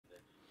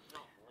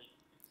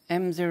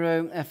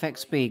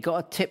M0FXB,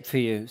 got a tip for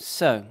you.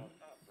 So,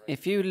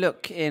 if you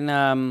look in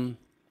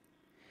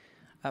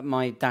at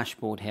my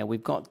dashboard here,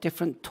 we've got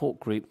different talk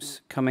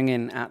groups coming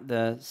in at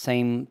the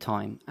same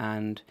time,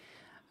 and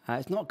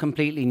it's not a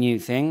completely new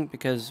thing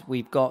because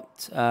we've got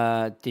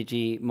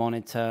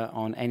Digimonitor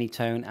on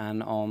Anytone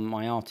and on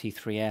my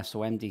RT3S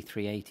or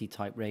MD380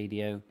 type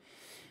radio.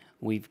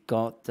 We've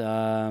got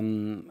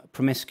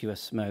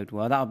Promiscous mode.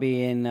 Well, that'll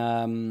be in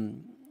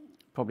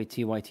probably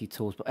TYT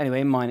tools, but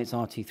anyway, in mine it's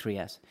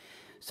RT3S.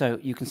 So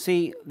you can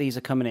see these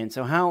are coming in.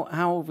 So how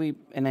have we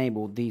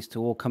enabled these to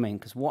all come in?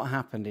 Because what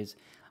happened is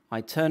I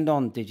turned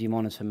on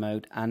Digimonitor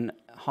mode and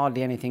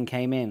hardly anything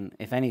came in,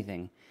 if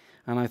anything.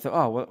 And I thought,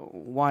 oh, well,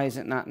 why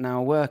isn't that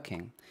now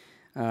working?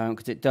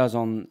 Because it does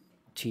on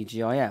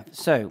TGIF.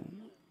 So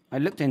I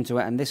looked into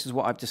it, and this is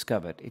what I've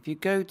discovered. If you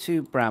go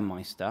to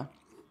Brandmeister,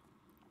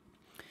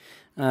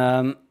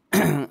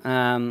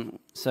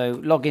 so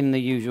log in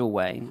the usual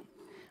way,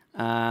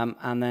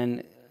 and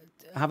then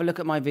have a look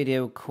at my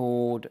video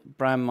called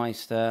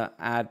Brandmeister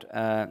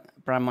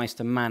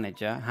Brandmeister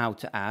Manager, how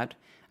to add,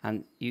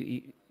 and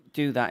you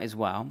do that as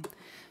well.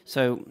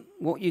 So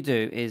what you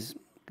do is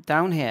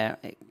down here,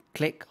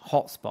 click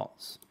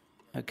hotspots,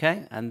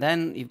 okay, and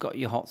then you've got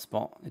your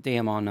hotspot, the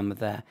DMR number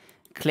there.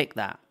 Click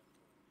that.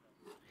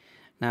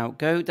 Now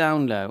go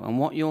down low, and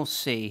what you'll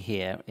see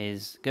here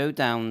is go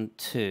down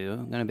to,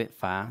 I'm going a bit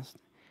fast,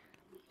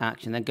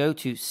 action, then go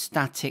to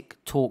static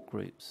talk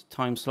groups,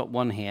 time slot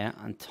 1 here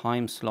and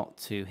time slot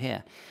 2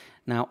 here.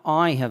 Now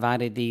I have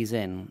added these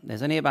in.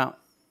 There's only about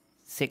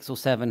 6 or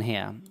 7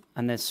 here,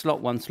 and there's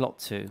slot 1, slot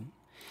 2.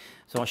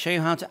 So I'll show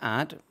you how to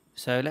add.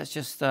 So let's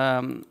just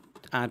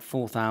add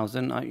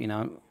 4,000.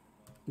 I'm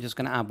just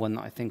going to add one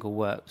that I think will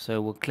work.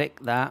 So we'll click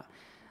that,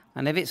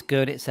 and if it's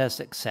good, it says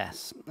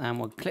success. And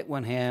we'll click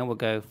one here. We'll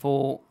go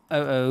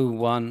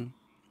 4001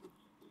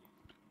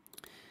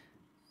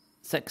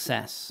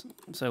 success.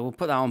 So we'll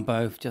put that on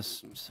both,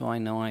 just so I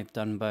know I've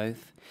done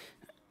both.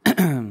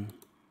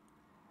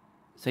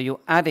 So you're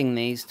adding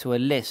these to a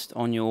list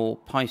on your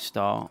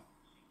PyStar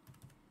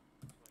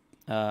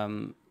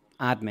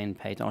admin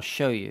page. I'll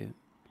show you.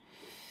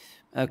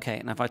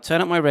 Okay, now if I turn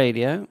up my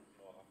radio,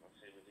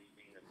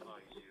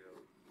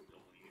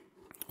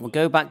 we'll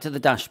go back to the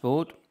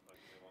dashboard.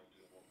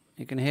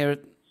 You can hear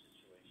it.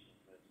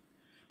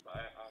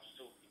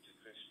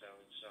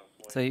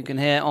 So you can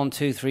hear on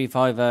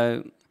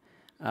 2350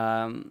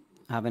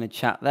 having a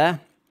chat there.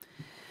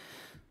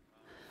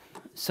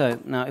 So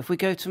now if we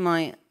go to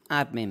my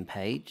admin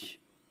page,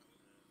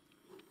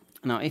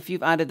 now if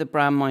you've added the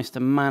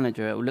Brandmeister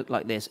Manager, it will look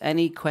like this.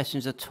 Any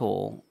questions at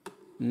all,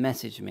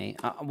 message me.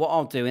 What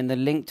I'll do, in the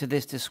link to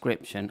this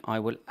description, I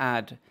will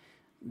add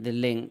the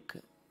link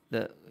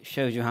that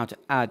shows you how to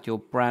add your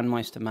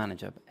Brandmeister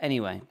Manager. But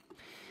anyway,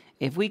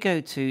 if we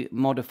go to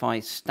modify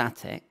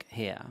static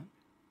here,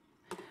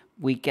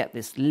 we get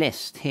this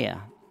list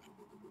here.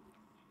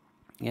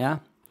 Yeah?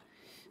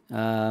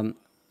 And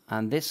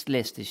this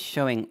list is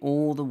showing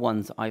all the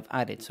ones that I've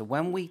added. So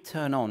when we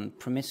turn on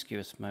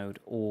Promiscous mode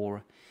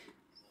or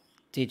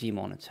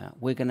Digimonitor,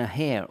 we're going to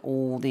hear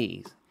all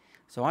these.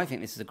 So I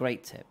think this is a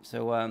great tip.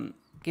 So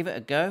give it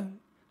a go.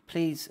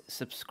 Please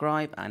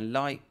subscribe and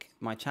like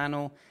my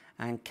channel,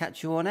 and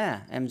catch you on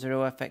air.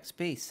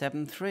 M0FXB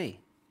 73.